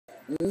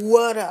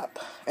What up,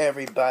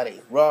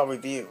 everybody? Raw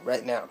review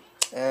right now.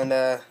 And,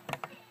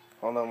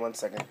 hold on one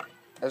second.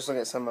 I just looked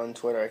at some on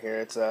Twitter here.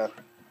 It's, take a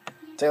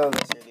look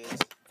at this here,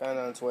 dudes. Found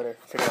it on Twitter.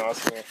 Freaking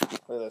awesome here.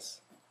 Look at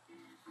this.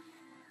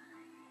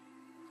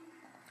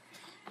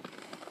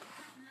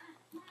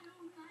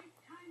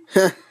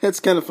 It's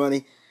kind of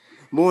funny.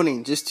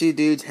 Morning, just two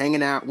dudes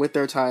hanging out with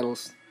their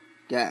titles.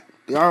 Got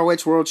the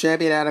ROH World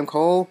Champion Adam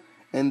Cole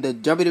and the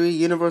WWE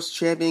Universal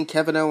Champion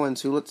Kevin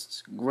Owens, who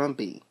looks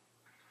grumpy.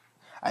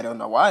 I don't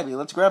know why he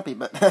looks grumpy,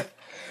 but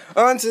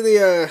on to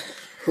the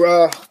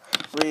Raw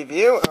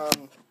review.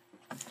 That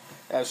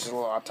was just a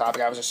little off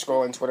topic. I was just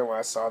scrolling Twitter when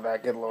I saw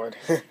that. Good lord.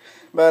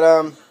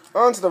 But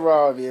on to the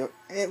Raw review.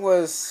 It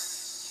was...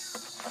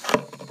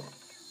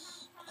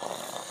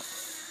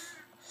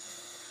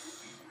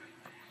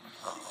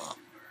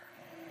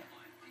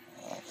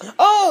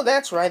 Oh,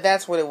 that's right.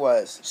 That's what it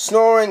was.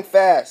 Snoring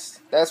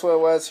fast. That's what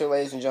it was here,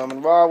 ladies and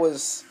gentlemen. Raw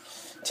was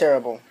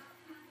terrible.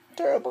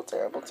 Terrible,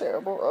 terrible,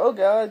 terrible. Oh,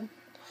 God.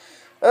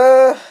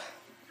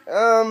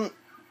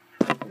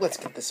 Let's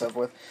get this over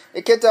with.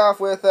 It kicked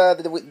off with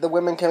the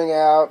women coming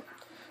out.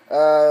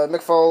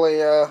 Mick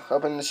Foley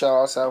opening the show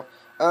also.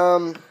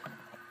 God.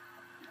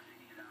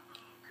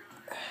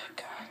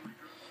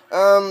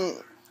 I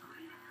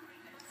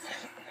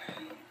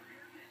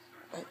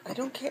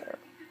don't care.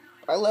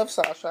 I love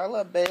Sasha. I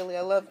love Bayley.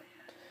 I love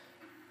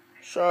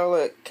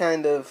Charlotte,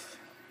 kind of.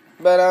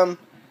 But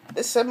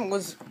this segment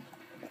was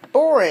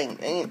boring.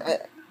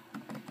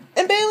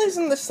 And Bayley's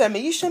in the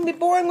segment. You shouldn't be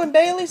boring when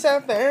Bayley's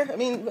out there. I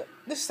mean,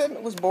 this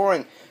segment was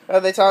boring.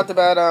 They talked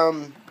about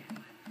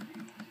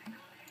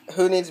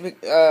who needs to be,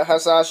 how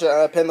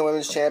Sasha pinned the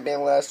women's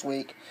champion last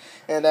week,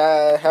 and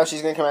how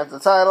she's gonna come after the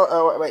title.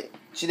 Oh wait,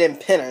 she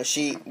didn't pin her.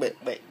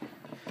 Wait.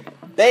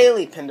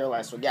 Bayley pinned her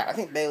last week. Yeah, I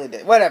think Bayley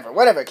did.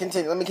 Whatever.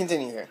 Continue. Let me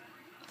continue here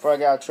before I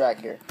get off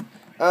track here.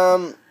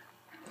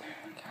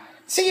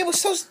 See,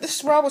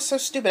 this Raw was so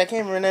stupid. I can't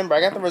even remember. I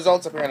got the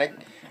results up here, and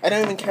I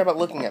don't even care about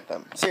looking at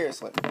them.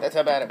 Seriously. That's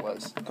how bad it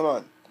was. Come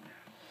on.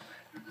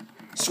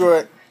 Screw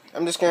it.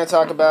 I'm just going to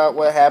talk about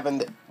what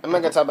happened. I'm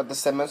not going to talk about this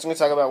segment. I'm just going to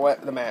talk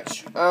about the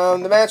match.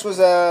 The match was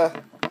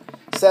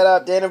set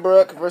up. Dana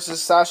Brooke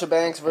versus Sasha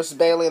Banks versus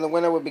Bayley, and the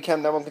winner would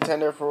become number one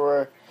contender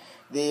for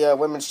the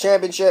Women's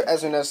Championship.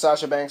 As we know,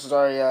 Sasha Banks was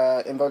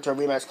already invoked her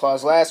rematch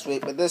clause last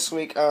week, but this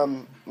week,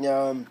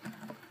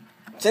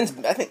 since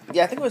I think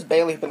it was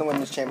Bayley who pinned the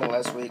Women's Champion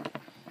last week.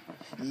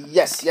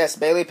 Yes,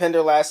 Bayley pinned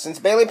her last. Since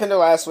Bayley pinned her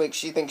last week,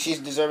 she thinks she's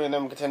deserving of the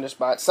number one contender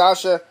spot.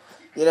 Sasha,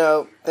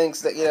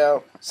 thinks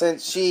that,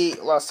 since she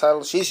lost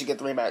title, she should get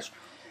the rematch.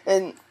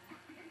 And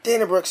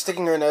Dana Brooke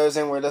sticking her nose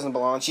in where it doesn't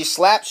belong. She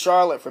slapped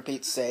Charlotte, for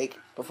Pete's sake.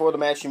 Before the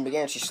match even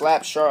began, she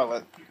slapped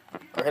Charlotte.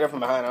 Or hit her from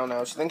behind, I don't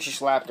know. She thinks she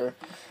slapped her.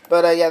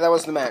 But, that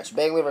was the match.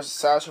 Bayley versus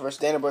Sasha versus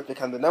Dana Brooke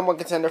become the number one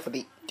contender for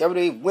the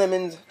WWE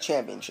Women's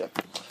Championship.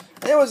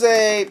 It was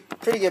a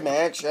pretty good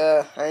match.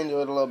 I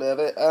enjoyed a little bit of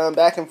it.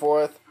 Back and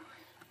forth.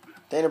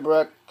 Dana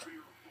Brooke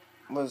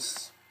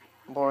was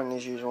boring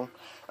as usual.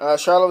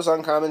 Charlotte was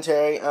on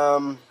commentary.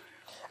 I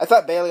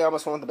thought Bayley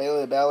almost won with the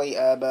Bayley to Belly,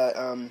 but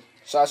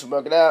Sasha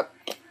broke it up.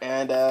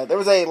 And there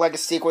was a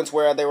sequence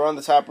where they were on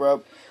the top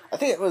rope. I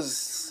think it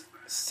was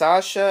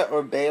Sasha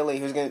or Bayley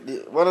who's going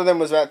to... One of them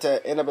was about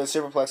to end up in a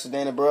superplex with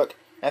Dana Brooke.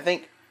 I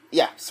think...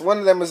 Yeah, so one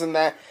of them was in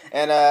that.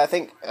 And I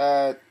think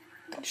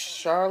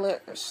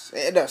Charlotte...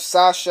 No,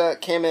 Sasha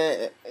came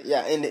in...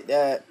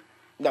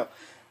 No.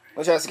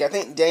 I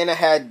think Dana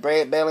had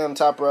Bayley on the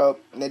top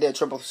rope, and they did a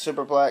triple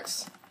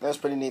superplex. That was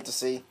pretty neat to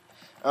see.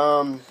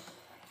 Sasha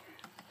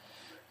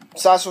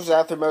was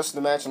out there most of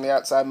the match, on the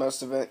outside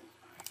most of it.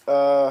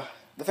 The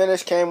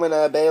finish came when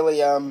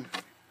Bayley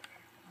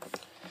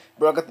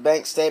broke up the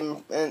bank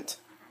statement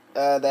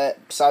that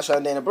Sasha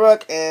and Dana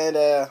Brooke, and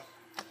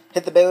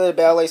hit the Bayley to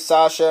belly.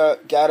 Sasha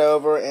got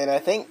over, and I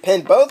think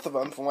pinned both of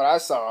them, from what I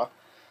saw.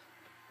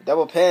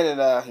 Double pin,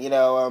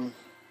 and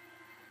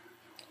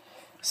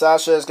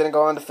Sasha is going to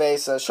go on to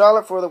face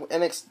Charlotte for the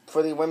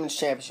Women's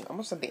Championship. I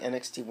almost said the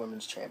NXT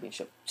Women's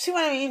Championship. See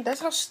what I mean?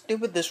 That's how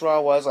stupid this Raw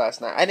was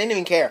last night. I didn't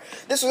even care.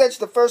 This was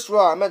actually the first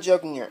Raw. I'm not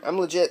joking here. I'm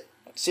legit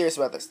serious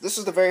about this. This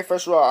was the very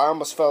first Raw I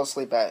almost fell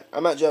asleep at.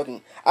 I'm not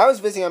joking. I was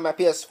busy on my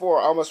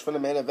PS4 almost from the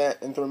main event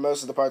and through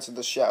most of the parts of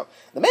the show.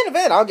 The main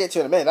event I'll get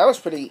to in a minute. That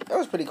was pretty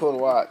cool to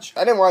watch.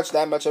 I didn't watch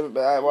that much of it,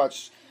 but I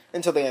watched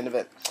until the end of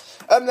it.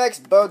 Up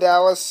next, Bo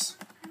Dallas.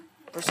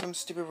 For some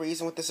stupid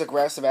reason with this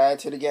aggressive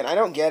attitude again. I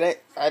don't get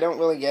it. I don't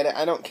really get it.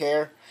 I don't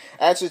care.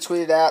 I actually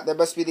tweeted out there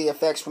must be the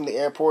effects from the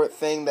airport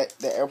thing,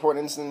 the airport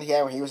incident he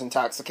had when he was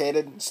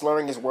intoxicated,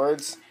 slurring his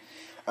words.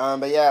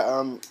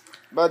 Bo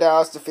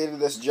Dallas defeated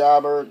this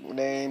jobber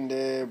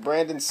named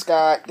Brandon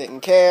Scott. Didn't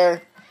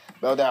care.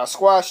 Bo Dallas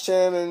squashed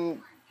him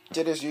and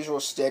did his usual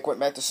stick. Went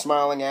back to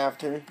smiling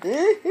after.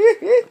 God,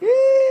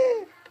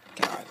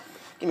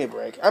 give me a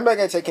break. I'm not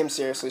going to take him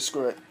seriously.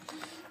 Screw it.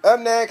 Up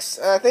next,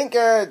 I think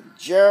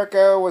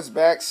Jericho was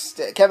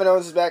backstage. Kevin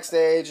Owens was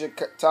backstage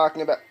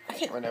talking about... I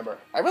can't remember.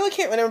 I really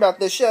can't remember about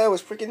this show. It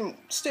was freaking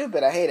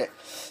stupid. I hate it.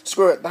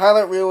 Screw it. The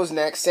highlight reel was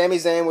next. Sami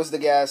Zayn was the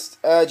guest.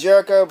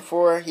 Jericho,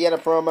 before he had a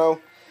promo.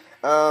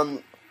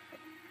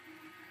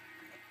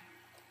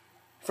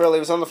 Furley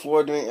was on the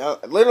floor doing,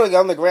 literally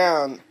on the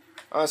ground,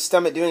 on his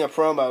stomach doing a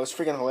promo. It was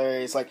freaking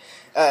hilarious. Like,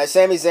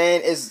 Sami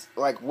Zayn is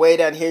like way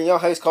down here. You know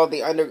how he's called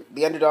the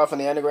underdog from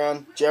the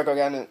underground? Jericho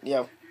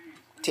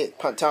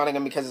got taunting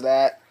him because of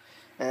that.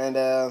 And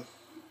oh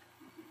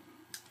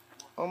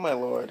my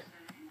lord.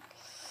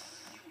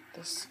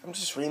 I'm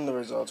just reading the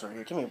results right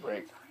here. Give me a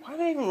break. Why am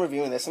I even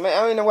reviewing this? I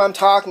don't even know what I'm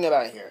talking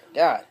about here.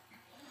 God.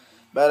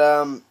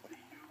 But,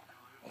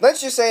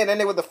 let's just say it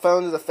ended with a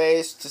phone to the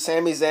face to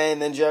Sami Zayn,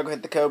 then Jericho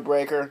hit the code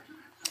breaker.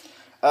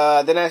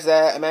 Then after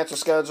that, a match was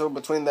scheduled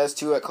between those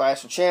two at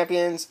Clash of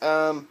Champions.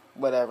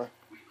 Whatever.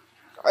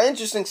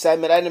 Interesting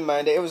segment. I didn't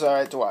mind it. It was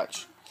alright to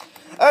watch.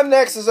 Up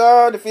next,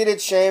 Cesaro defeated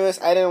Sheamus.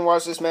 I didn't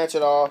watch this match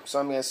at all, so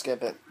I'm going to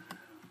skip it.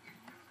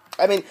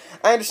 I mean,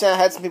 I understand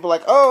I had some people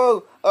like,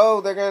 oh,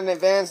 they're going to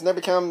advance and they'll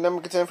become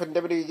number contender for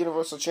the WWE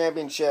Universal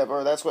Championship,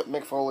 or that's what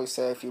Mick Foley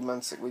said a few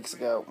weeks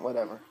ago,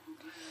 whatever.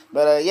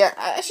 But, yeah,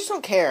 I just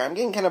don't care. I'm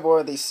getting kind of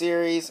bored of these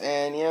series,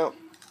 and,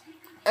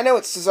 I know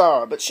it's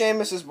Cesaro, but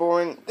Sheamus is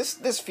boring.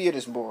 This feud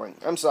is boring.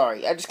 I'm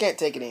sorry. I just can't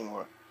take it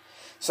anymore.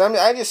 So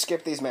I just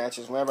skip these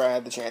matches whenever I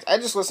had the chance. I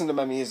just listened to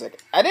my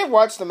music. I did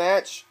watch the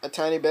match a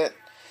tiny bit,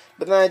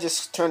 but then I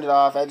just turned it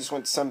off. I just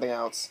went to something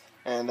else,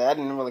 and I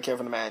didn't really care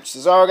for the match.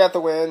 Cesaro got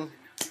the win,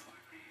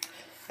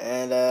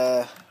 and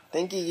I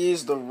think he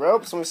used the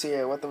ropes. Let me see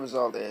here what the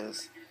result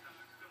is.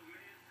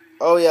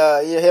 Oh,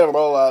 yeah, he hit a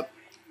roll-up,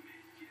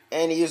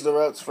 and he used the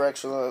ropes for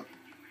extra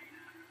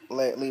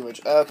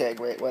leverage. Okay,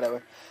 great,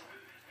 whatever.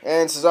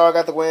 And Cesaro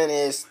got the win.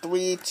 Is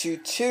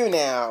 3-2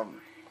 now.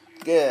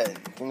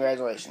 Good.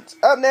 Congratulations.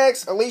 Up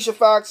next, Alicia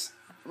Fox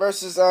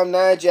versus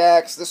Nia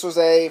Jax. This was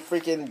a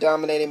freaking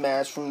dominating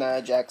match from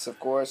Nia Jax, of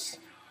course.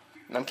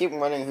 And I'm keeping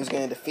wondering who's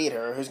going to defeat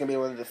her. Who's going to be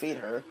able to defeat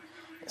her.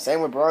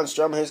 Same with Braun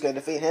Strowman. Who's going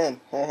to defeat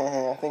him?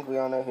 I think we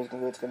all know who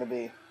it's going to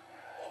be.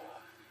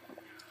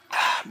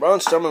 Braun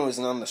Strowman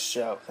wasn't on the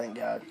show. Thank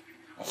God.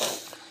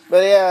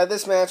 But yeah,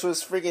 this match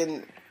was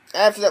freaking...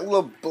 After that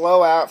little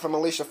blowout from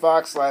Alicia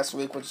Fox last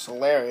week, which was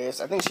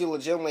hilarious, I think she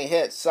legitimately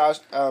hit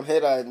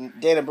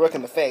Dana Brooke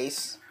in the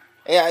face.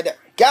 Yeah,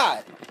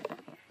 God,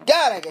 I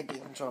gotta get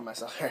control of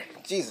myself here.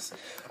 Jesus.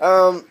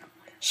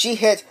 She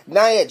hit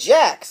Nia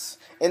Jax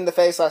in the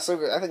face last week.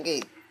 I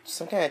think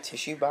some kind of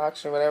tissue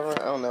box or whatever.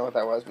 I don't know what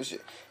that was, but she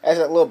had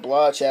that little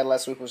blowout she had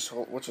last week,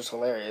 which was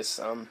hilarious.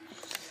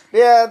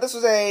 Yeah, this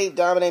was a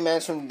dominating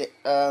match from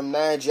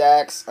Nia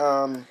Jax.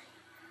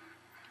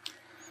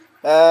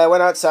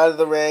 Went outside of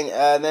the ring,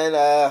 and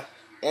then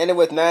ended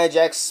with Nia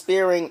Jax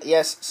spearing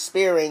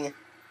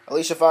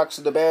Alicia Fox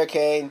to the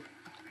barricade.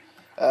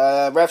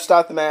 Ref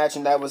stopped the match,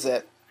 and that was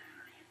it.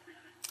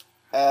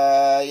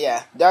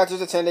 Yeah, doctors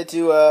attended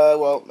to,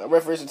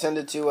 referees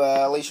attended to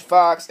Alicia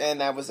Fox, and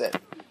that was it.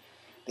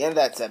 The end of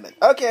that segment.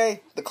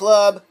 Okay, the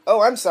club.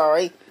 Oh, I'm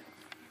sorry.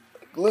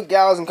 Luke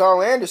Gallows and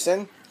Carl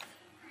Anderson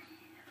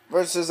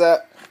versus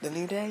The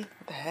New Day.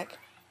 What the heck?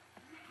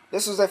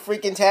 This was a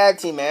freaking tag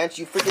team match.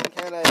 You freaking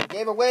kind of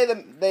gave away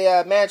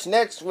the match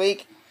next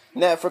week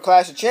for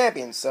Clash of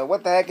Champions. So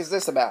what the heck is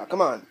this about?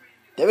 Come on.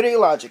 WWE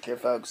logic here,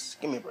 folks.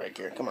 Give me a break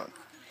here. Come on.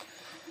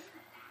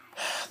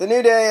 The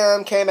New Day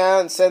came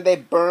out and said they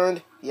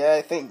burned. Yeah,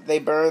 I think they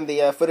burned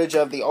the footage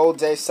of the Old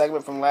Day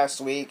segment from last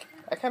week.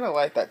 I kind of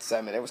liked that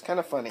segment. It was kind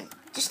of funny.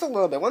 Just a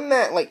little bit. Wasn't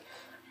that, like,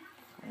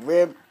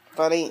 rib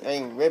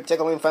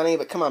tickling funny?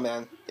 But come on,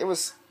 man. It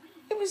was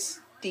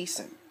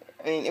decent.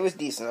 I mean, it was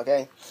decent,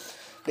 okay?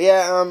 But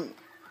yeah,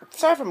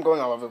 sorry if I'm going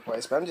all over the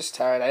place, but I'm just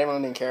tired. I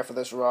didn't really care for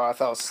this Raw. I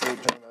fell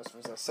asleep during most of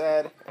what I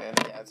said, and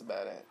yeah, that's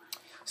about it.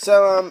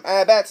 So,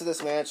 back to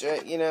this match.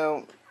 It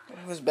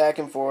was back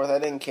and forth. I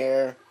didn't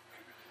care.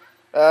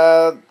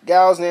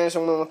 Gallows and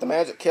Anderson went with the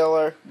Magic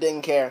Killer.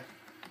 Didn't care.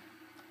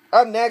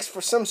 Up next,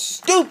 for some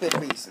stupid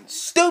reason.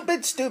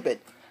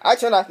 Stupid. I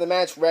turned off the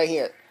match right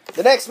here.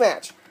 The next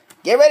match.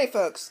 Get ready,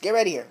 folks. Get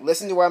ready here.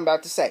 Listen to what I'm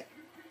about to say.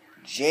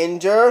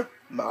 Jinder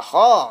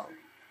Mahal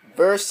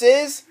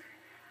versus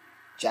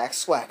Jack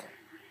Swagger.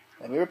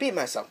 Let me repeat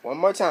myself one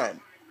more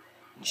time.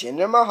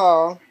 Jinder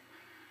Mahal,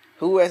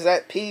 who is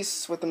at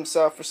peace with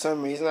himself for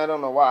some reason. I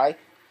don't know why.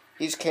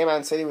 He just came out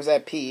and said he was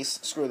at peace.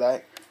 Screw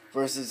that.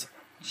 Versus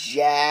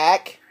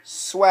Jack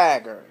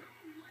Swagger.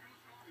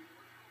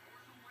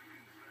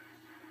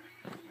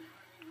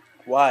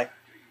 Why?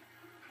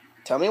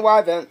 Tell me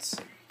why, Vince.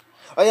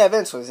 Oh yeah,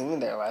 Vince wasn't even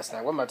there last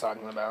night. What am I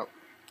talking about?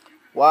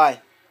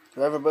 Why?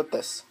 Whoever put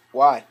this.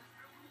 Why?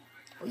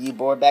 Were you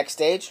bored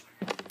backstage?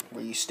 Were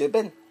you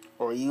stupid?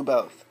 Or were you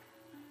both?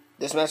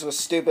 This match was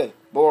stupid.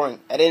 Boring.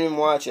 I didn't even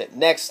watch it.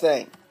 Next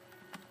thing.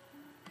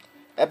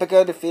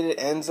 Epico defeated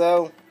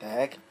Enzo. The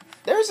heck?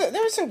 There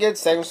were some good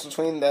segments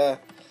between the...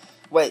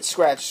 Wait,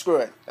 screw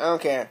it. I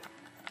don't care.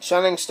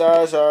 Shining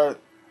Stars are...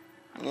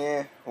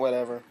 Yeah,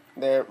 whatever.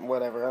 They're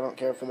whatever. I don't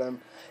care for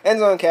them.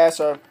 Enzo and Cass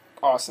are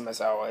awesome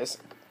as always.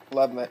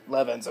 Love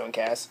Enzo and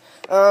Cass.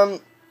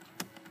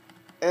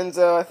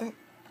 Enzo, I think...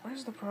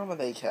 Where's the promo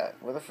they cut?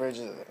 Where the fridge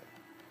is it?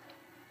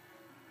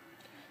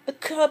 A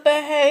couple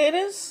of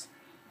haters.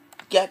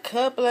 Got a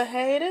couple of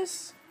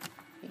haters.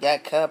 You got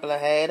a couple of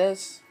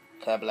haters.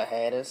 Couple of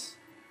haters.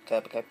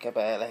 Couple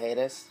of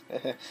haters.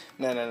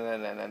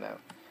 No.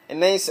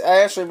 And I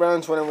actually wrote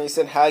on Twitter when he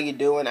said, "How you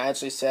doing?" I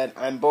actually said,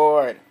 "I'm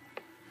bored."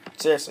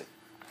 Seriously.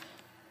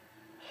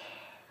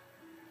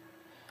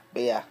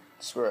 But yeah,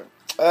 screw it.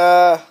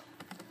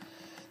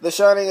 The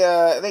Shining,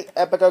 I think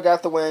Epico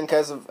got the win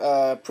because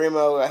of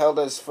Primo held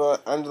his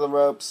foot under the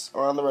ropes,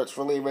 or on the ropes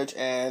for leverage,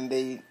 and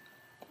the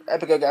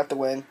Epico got the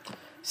win.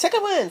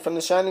 Second win from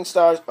the Shining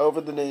Stars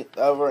over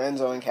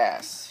Enzo and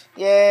Cass.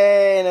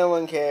 Yay, no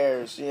one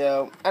cares. You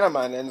know, I don't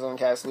mind Enzo and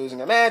Cass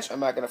losing a match. I'm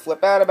not going to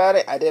flip out about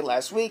it. I did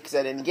last week because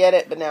I didn't get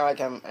it, but now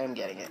I'm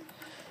getting it.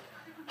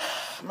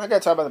 I'm not going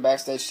to talk about the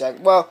backstage check.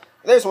 Well,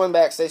 there's one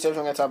backstage I'm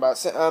going to talk about.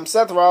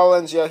 Seth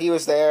Rollins, he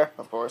was there,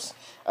 of course.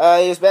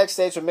 He was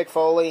backstage with Mick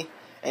Foley,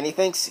 and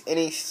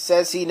he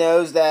says he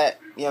knows that,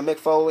 Mick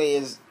Foley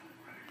is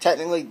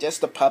technically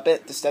just a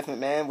puppet to Stephanie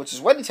McMahon, which is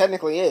what he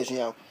technically is,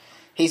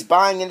 He's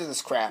buying into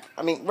this crap.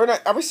 I mean,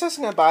 are we supposed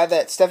to buy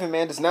that Stephanie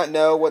McMahon does not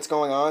know what's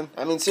going on?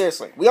 I mean,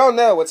 seriously. We all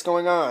know what's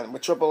going on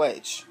with Triple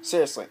H.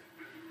 Seriously.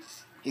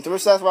 He threw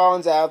Seth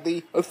Rollins out of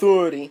the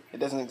authority. It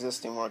doesn't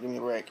exist anymore. Give me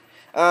a break.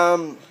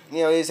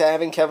 He's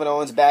having Kevin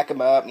Owens back him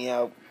up. We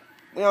all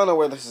know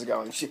where this is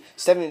going.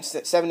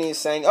 Stephanie is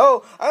saying,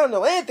 "Oh, I don't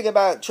know anything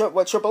about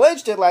what Triple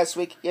H did last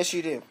week." Yes,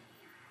 you do.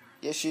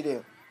 Yes, you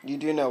do. You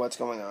do know what's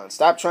going on.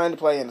 Stop trying to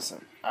play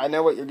innocent. I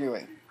know what you're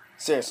doing.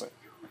 Seriously.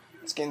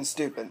 It's getting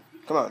stupid.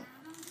 Come on.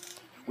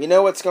 We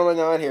know what's going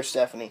on here,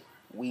 Stephanie.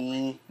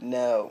 We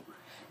know.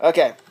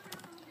 Okay.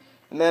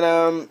 And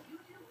then,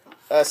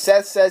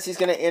 Seth says he's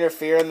going to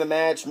interfere in the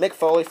match. Mick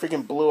Foley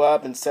freaking blew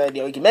up and said,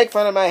 you can make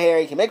fun of my hair,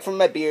 you can make fun of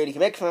my beard, you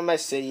can make fun of my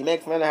city, you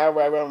make fun of how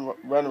I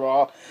run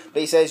Raw. But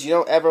he says you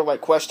don't ever,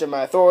 question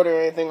my authority or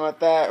anything like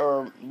that,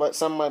 or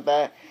something like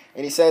that.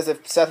 And he says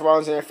if Seth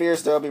Rollins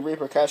interferes, there'll be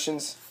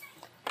repercussions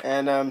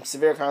and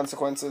severe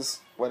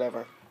consequences,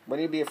 whatever. What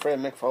do you be afraid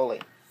of Mick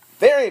Foley?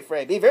 Very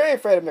afraid. Be very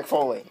afraid of Mick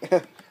Foley.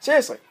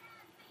 Seriously.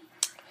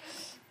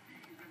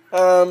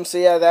 So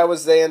yeah, that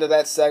was the end of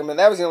that segment.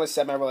 That was the only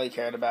segment I really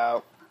cared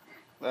about.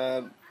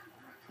 Not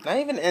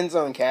even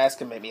Enzo and Cass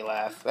can make me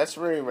laugh. That's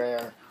really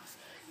rare.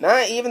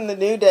 Not even the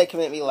New Day can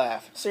make me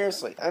laugh.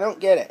 Seriously, I don't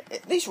get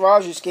it. These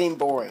Raws are just getting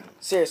boring.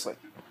 Seriously.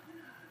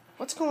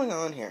 What's going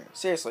on here?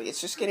 Seriously,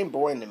 it's just getting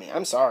boring to me.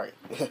 I'm sorry.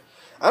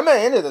 I'm not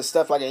into this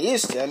stuff like I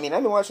used to. I mean,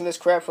 I've been watching this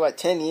crap for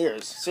 10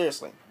 years.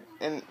 Seriously.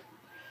 And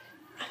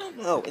I don't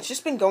know. It's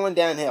just been going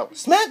downhill.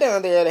 SmackDown,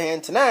 on the other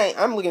hand, tonight,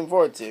 I'm looking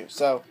forward to.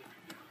 So,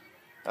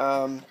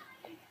 I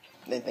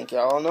think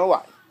y'all know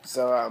why.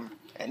 So,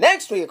 and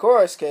next week, of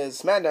course,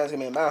 because SmackDown's going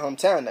to be in my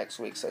hometown next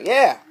week. So,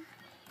 yeah.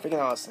 Freaking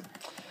awesome.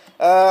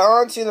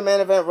 On to the main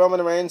event,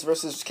 Roman Reigns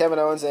versus Kevin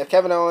Owens.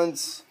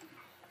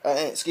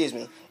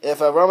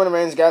 If Roman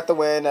Reigns got the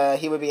win,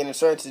 he would be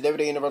inserted to the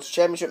WWE Universal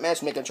Championship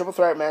match, making a triple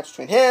threat match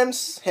between him,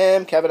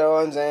 Kevin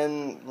Owens,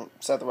 and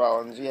Seth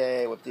Rollins.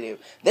 Yay, what to do.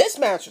 This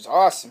match was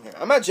awesome here.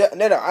 I'm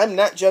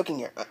not joking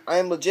here. I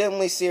am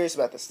legitimately serious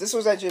about this. This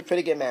was actually a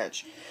pretty good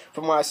match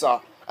from what I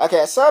saw.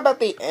 Okay, I saw about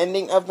the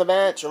ending of the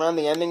match, around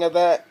the ending of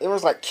that. It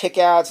was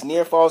kickouts,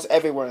 near falls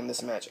everywhere in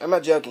this match. I'm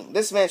not joking.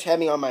 This match had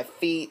me on my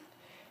feet.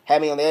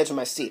 Had me on the edge of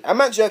my seat. I'm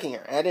not joking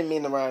here. I didn't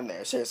mean to rhyme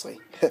there, seriously.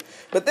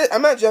 But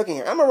I'm not joking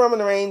here. I'm a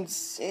Roman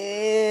Reigns,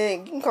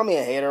 you can call me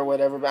a hater or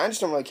whatever, but I just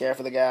don't really care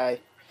for the guy. I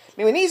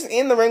mean, when he's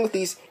in the ring with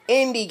these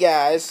indie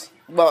guys,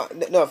 well,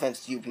 no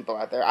offense to you people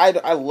out there, I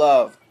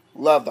love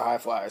the high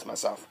flyers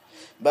myself.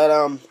 But,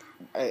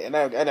 I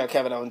know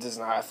Kevin Owens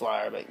isn't a high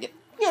flyer, but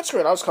yeah,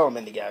 screw it, I'll just call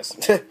them indie guys.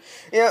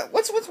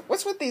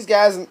 What's with these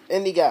guys,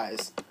 indie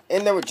guys?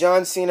 In there with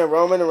John Cena,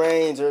 Roman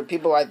Reigns, or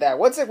people like that.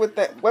 What is it with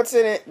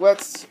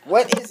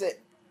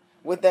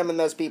them and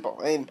those people?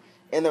 I mean,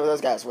 in there with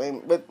those guys.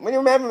 But when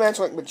you have a match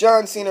with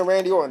John Cena,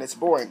 Randy Orton, it's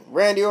boring.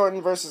 Randy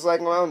Orton versus I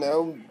don't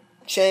know,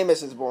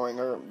 Sheamus is boring,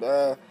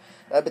 or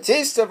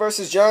Batista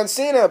versus John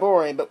Cena,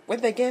 boring. But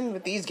when they get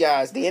with these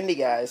guys, the indie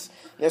guys,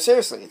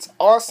 seriously, it's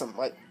awesome.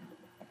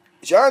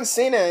 John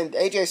Cena and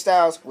AJ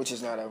Styles, which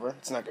is not over.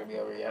 It's not going to be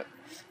over yet.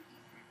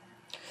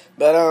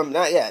 But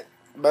not yet.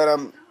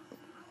 But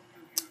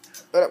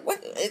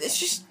it's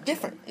just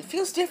different. It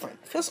feels different.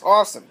 It feels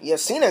awesome.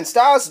 Cena and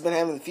Styles has been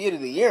having the feud of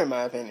the year, in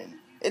my opinion.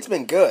 It's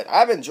been good.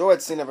 I've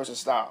enjoyed Cena versus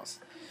Styles.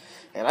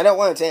 And I don't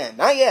want it to end.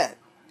 Not yet.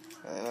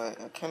 I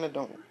kind of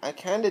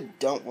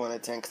don't want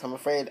it to end,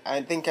 because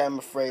I think I'm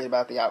afraid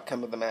about the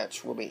outcome of the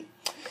match will be.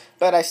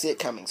 But I see it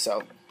coming,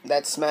 so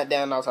that's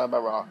SmackDown, I'll talk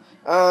about Raw.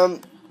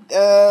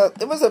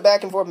 It was a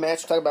back and forth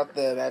match. We'll talk about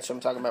the match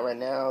I'm talking about right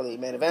now, the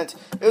main event.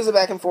 It was a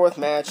back and forth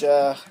match.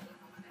 I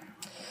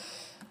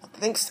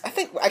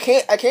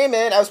came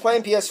in. I was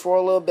playing PS4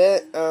 a little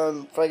bit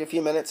for a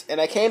few minutes, and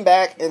I came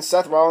back, and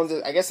Seth Rollins,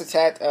 I guess,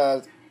 attacked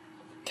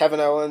Kevin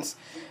Owens.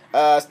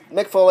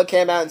 Mick Foley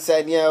came out and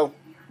said,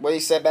 what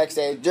he said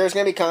backstage, there's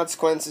going to be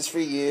consequences for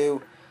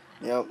you.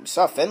 You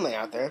saw Finlay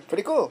out there.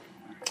 Pretty cool.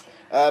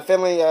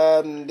 Finley,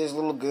 these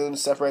little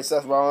goons separate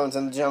Seth Rollins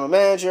and the general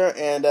manager,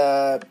 and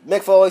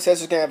Mick Foley says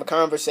he's going to have a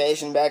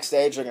conversation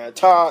backstage. They're going to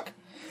talk.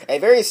 A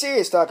very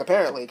serious talk,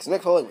 apparently, because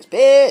Mick Foley was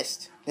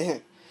pissed.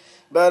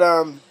 But,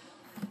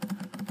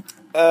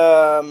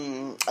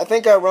 I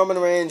think Roman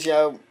Reigns,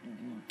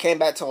 came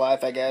back to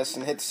life, I guess,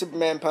 and hit the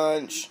Superman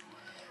punch.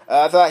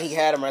 I thought he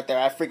had him right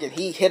there.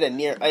 He hit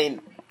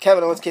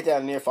Kevin Owens kicked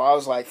out a near fall. I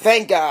was like,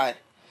 thank God.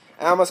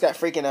 I almost got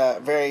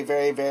freaking very,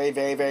 very, very,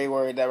 very, very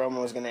worried that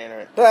Roman was going to enter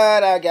it.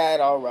 But I got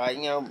it all right.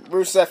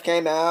 Rusev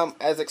came out.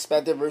 As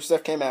expected,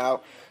 Rusev came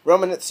out.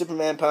 Roman hit the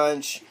Superman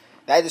punch.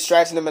 That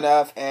distracted him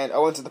enough, and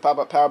Owens hit the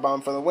pop-up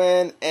powerbomb for the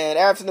win. And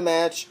after the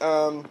match,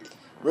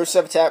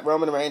 Rusev attacked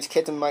Roman Reigns,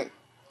 kicked him like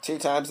 2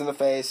 times in the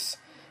face,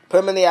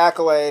 put him in the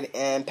accolade,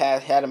 and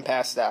had him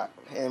passed out.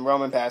 And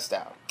Roman passed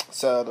out.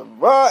 So the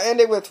Raw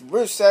ended with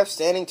Rusev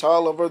standing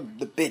tall over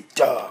the big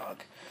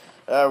dog,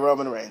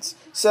 Roman Reigns.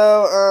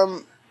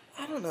 So,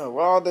 I don't know.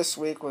 Raw this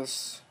week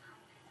was...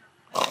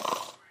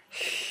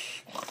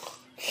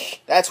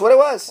 That's what it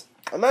was.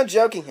 I'm not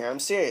joking here. I'm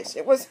serious.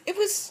 It was...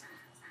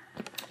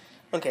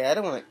 Okay, I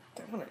don't want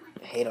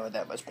to hate on it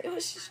that much, but it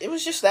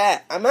was just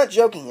that. I'm not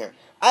joking here.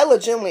 I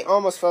legitimately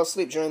almost fell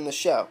asleep during the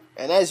show,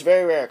 and that is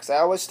very rare, because I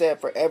always stay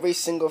up for every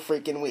single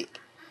freaking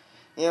week.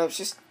 It's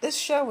just... This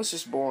show was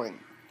just boring.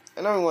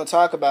 I don't even want to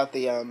talk about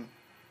the,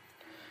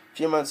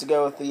 few months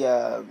ago with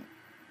the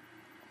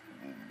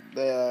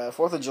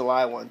 4th of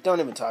July one.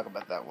 Don't even talk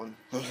about that one.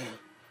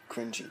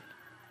 Cringy.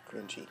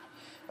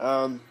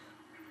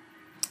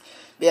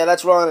 Yeah,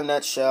 that's Raw in a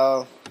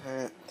nutshell.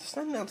 There's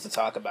nothing else to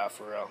talk about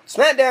for real.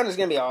 SmackDown is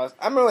going to be awesome.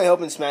 I'm really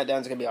hoping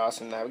SmackDown's going to be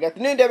awesome now. We got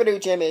the new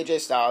WWE Champion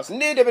AJ Styles, the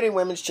new WWE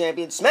Women's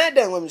Champion,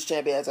 SmackDown Women's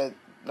Champion,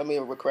 let me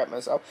correct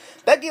myself,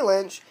 Becky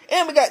Lynch,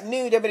 and we got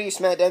new WWE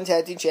SmackDown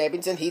Tag Team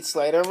Champions and Heath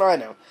Slater and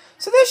Rhino.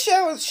 So this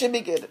show should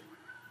be good.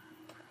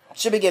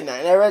 Should be good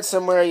night. And I read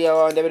somewhere,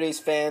 on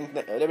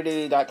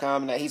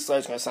WWE.com, that Heath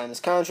Slater's going to sign this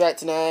contract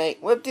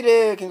tonight.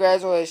 Whoop-de-doo,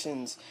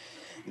 congratulations.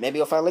 Maybe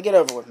he'll finally get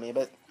over with me,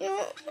 but,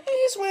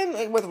 his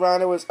win with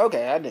Ronda was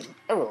okay. I didn't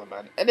really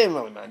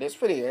mind it. It's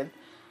pretty good.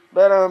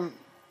 But,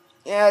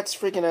 yeah, it's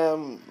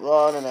freaking,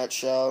 Raw in a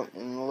nutshell,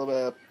 and a little bit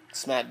of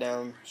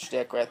SmackDown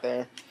shtick right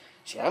there.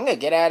 Shit, I'm gonna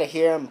get out of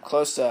here. I'm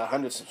close to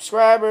 100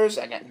 subscribers.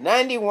 I got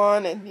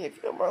 91, and a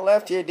few more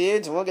left here,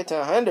 dudes, and we'll get to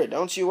 100.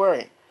 Don't you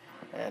worry.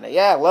 And,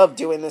 I love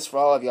doing this for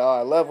all of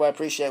y'all. I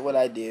appreciate what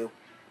I do.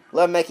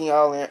 Love making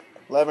y'all...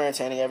 Love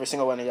entertaining every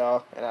single one of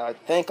y'all. And I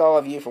thank all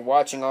of you for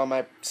watching all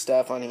my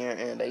stuff on here.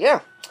 And, I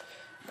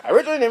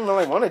originally didn't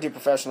really want to do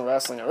professional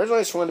wrestling. I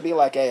originally just wanted to be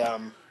like a,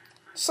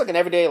 just like an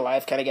everyday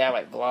life kind of guy,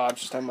 like vlogs or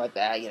something like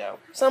that,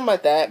 Something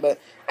like that. But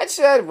I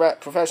decided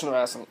professional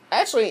wrestling.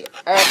 Actually,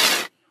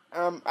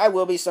 I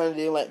will be starting to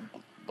do, like,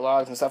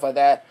 blogs and stuff like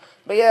that.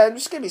 But, yeah, I'm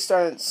just going to be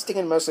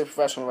sticking mostly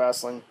professional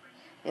wrestling.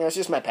 It's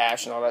just my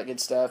passion, all that good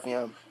stuff,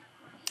 Been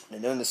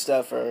doing this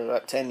stuff for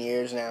about 10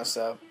 years now,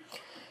 so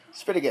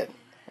it's pretty good.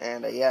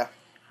 And,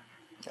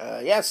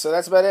 so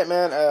that's about it,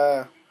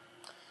 man.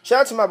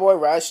 Shout out to my boy,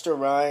 Ryster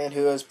Ryan,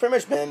 who has pretty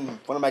much been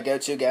one of my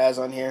go-to guys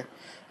on here.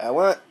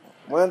 One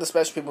of the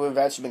special people who've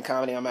actually been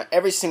commenting on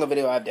every single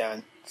video I've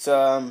done.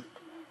 So,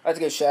 I'd like to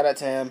give a shout out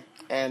to him.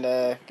 And,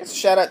 give a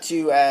shout out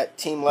to,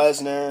 Team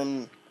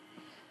Lesnar.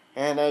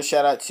 And a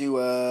shout out to,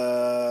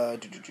 who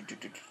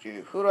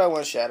do I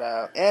want to shout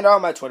out? And all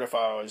my Twitter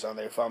followers on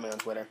there. Follow me on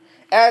Twitter.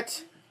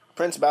 At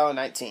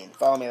PrinceBalor19.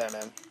 Follow me there,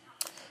 man.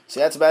 So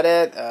that's about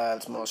it.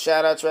 Some little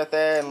shout-outs right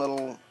there and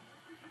little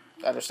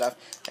other stuff.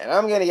 And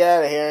I'm going to get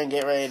out of here and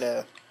get ready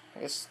to,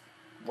 I guess,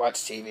 watch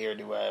TV or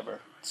do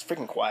whatever. It's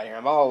freaking quiet here.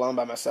 I'm all alone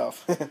by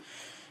myself. I'm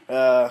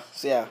going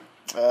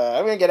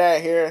to get out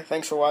of here.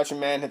 Thanks for watching,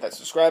 man. Hit that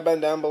subscribe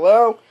button down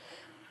below.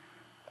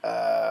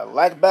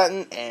 Like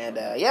button. And,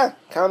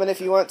 comment if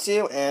you want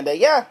to. And,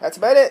 that's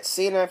about it.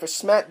 See you tonight for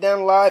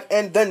SmackDown Live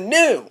and the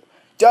new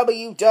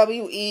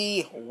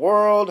WWE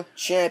World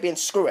Champion.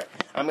 Screw it.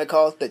 I'm going to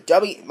call it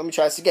let me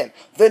try this again.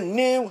 The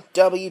new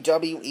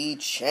WWE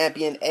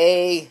Champion,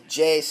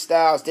 AJ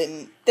Styles.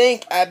 Didn't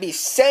think I'd be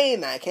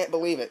saying that. I can't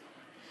believe it.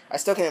 I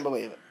still can't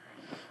believe it.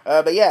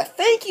 But yeah,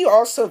 thank you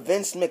also,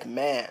 Vince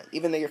McMahon.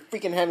 Even though you're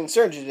freaking having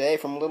surgery today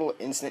from a little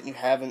incident you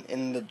have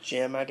in the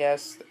gym, I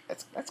guess.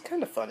 That's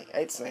kind of funny. I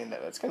hate saying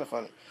that. That's kind of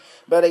funny.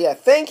 But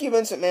thank you,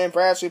 Vince McMahon,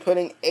 for actually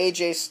putting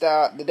AJ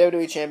Styles, the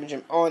WWE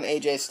Championship, on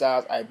AJ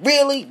Styles. I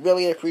really,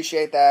 really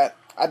appreciate that.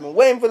 I've been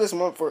waiting for this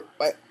moment for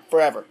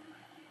forever.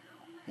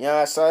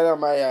 I saw it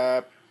on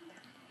my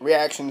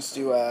reactions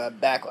to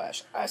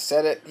Backlash. I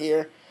said it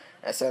here.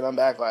 I said it on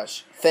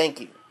Backlash.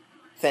 Thank you.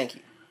 Thank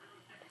you.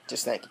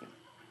 Just thank you.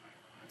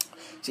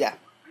 So,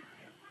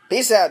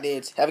 peace out,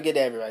 dudes. Have a good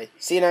day, everybody.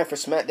 See you tonight for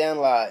SmackDown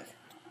Live.